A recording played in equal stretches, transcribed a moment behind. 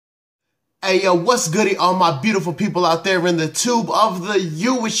Hey yo, what's goody all my beautiful people out there in the tube of the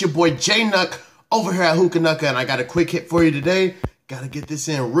U? It's your boy J-Nuck over here at Hookah, and I got a quick hit for you today. Gotta get this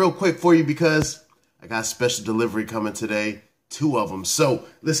in real quick for you because I got a special delivery coming today, 2 of them. So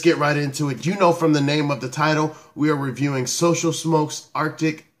let's get right into it. You know from the name of the title, we are reviewing Social Smoke's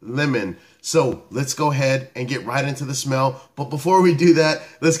Arctic Lemon. So let's go ahead and get right into the smell. But before we do that,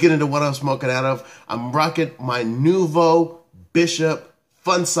 let's get into what I'm smoking out of. I'm rocking my Nuvo Bishop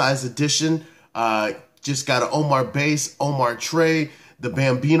Fun Size Edition. Just got an Omar base, Omar tray, the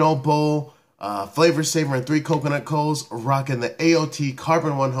Bambino bowl, flavor saver and 3 coconut coals, rocking the AOT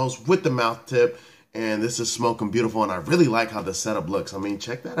Carbon 1 hose with the mouth tip. And this is smoking beautiful, and I really like how the setup looks. I mean,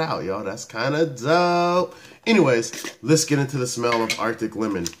 check that out, y'all. That's kind of dope. Anyways, let's get into the smell of Arctic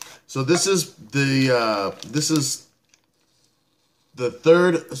Lemon. So this is the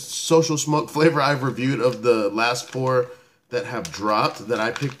third Social Smoke flavor I've reviewed of the last 4 that have dropped that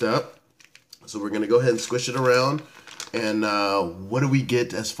I picked up. So we're going to go ahead and squish it around. And what do we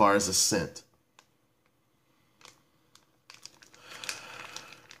get as far as a scent?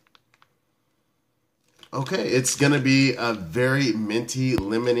 Okay, it's going to be a very minty,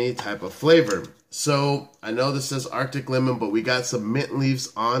 lemony type of flavor. So I know this says Arctic Lemon, but we got some mint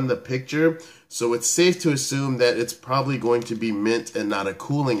leaves on the picture. So it's safe to assume that it's probably going to be mint and not a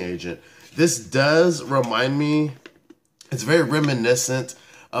cooling agent. This does remind me, it's very reminiscent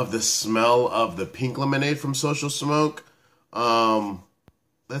of the smell of the pink lemonade from Social Smoke.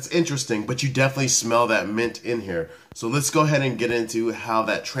 That's interesting, but you definitely smell that mint in here. So let's go ahead and get into how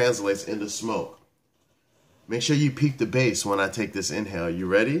that translates into smoke. Make sure you peek the base when I take this inhale. You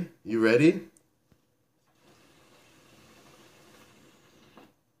ready? You ready?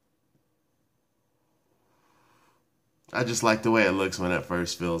 I just like the way it looks when it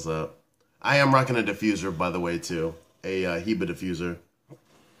first fills up. I am rocking a diffuser, by the way, too. A Heba diffuser.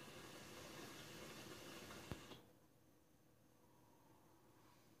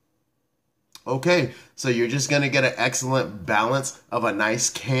 Okay, so you're just going to get an excellent balance of a nice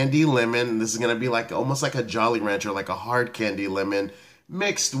candy lemon. This is going to be like almost like a Jolly Rancher, like a hard candy lemon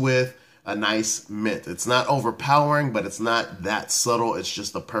mixed with a nice mint. It's not overpowering, but it's not that subtle. It's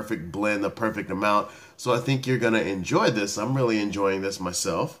just the perfect blend, the perfect amount. So I think you're going to enjoy this. I'm really enjoying this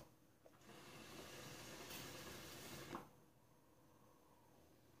myself.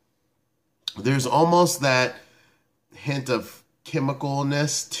 There's almost that hint of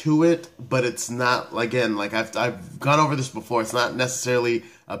chemicalness to it, but it's not, again, like I've gone over this before, it's not necessarily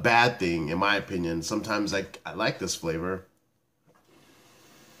a bad thing in my opinion. Sometimes I like this flavor.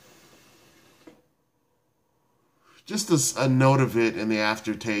 Just a note of it in the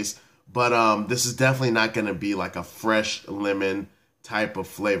aftertaste, but this is definitely not going to be like a fresh lemon type of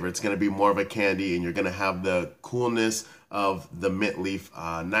flavor. It's going to be more of a candy, and you're going to have the coolness of the mint leaf.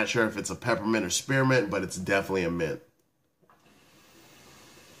 Not sure if it's a peppermint or spearmint, but it's definitely a mint.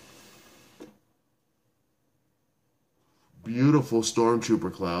 Beautiful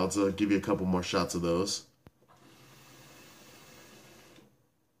stormtrooper clouds. I'll give you a couple more shots of those.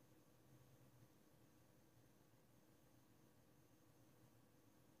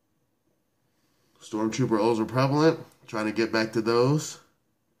 Stormtrooper O's are prevalent. Trying to get back to those.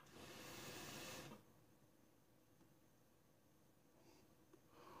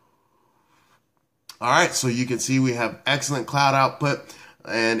 All right, so you can see we have excellent cloud output.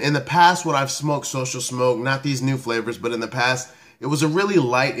 And in the past, when I've smoked Social Smoke, not these new flavors, but in the past, it was a really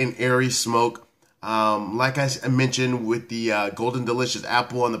light and airy smoke. Like I mentioned with the Golden Delicious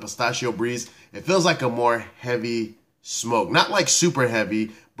Apple and the Pistachio Breeze, it feels like a more heavy smoke. Not like super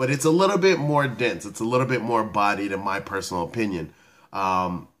heavy, but it's a little bit more dense. It's a little bit more bodied in my personal opinion.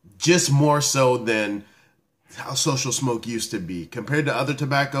 Just more so than how Social Smoke used to be. Compared to other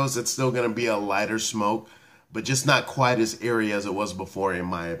tobaccos, it's still going to be a lighter smoke, but just not quite as airy as it was before, in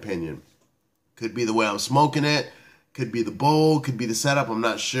my opinion. Could be the way I'm smoking it, could be the bowl, could be the setup, I'm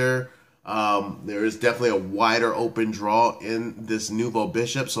not sure. There is definitely a wider open draw in this Nuvo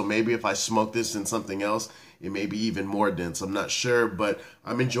Bishop, so maybe if I smoke this in something else, it may be even more dense. I'm not sure, but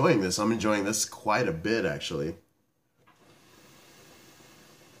I'm enjoying this. I'm enjoying this quite a bit, actually.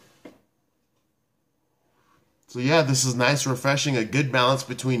 So yeah, this is nice, refreshing, a good balance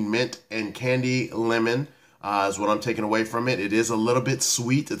between mint and candy lemon is what I'm taking away from it. It is a little bit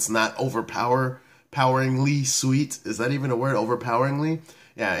sweet. It's not overpoweringly sweet. Is that even a word, overpoweringly?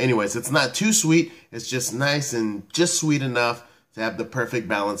 Yeah, anyways, it's not too sweet. It's just nice and just sweet enough to have the perfect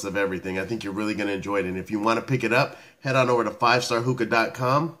balance of everything. I think you're really going to enjoy it. And if you want to pick it up, head on over to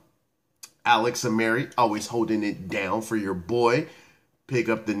 5starhookah.com. Alex and Mary always holding it down for your boy. pick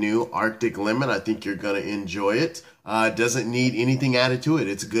up the new Arctic Lemon. I think you're going to enjoy it. Doesn't need anything added to it.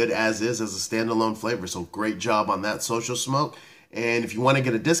 It's good as is as a standalone flavor. So great job on that, Social Smoke. And if you want to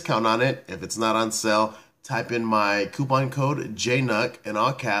get a discount on it, if it's not on sale, type in my coupon code JNUC in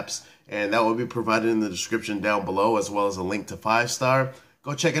all caps, and that will be provided in the description down below, as well as a link to 5-star.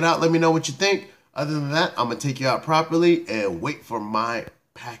 Go check it out. Let me know what you think. Other than that, I'm going to take you out properly and wait for my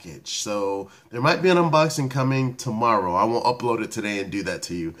package. So there might be an unboxing coming tomorrow. I won't upload it today and do that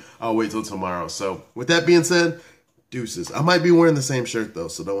to you. I'll wait till tomorrow. So with that being said, deuces. I might be wearing the same shirt though,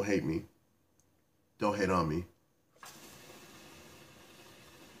 so don't hate me. Don't hate on me.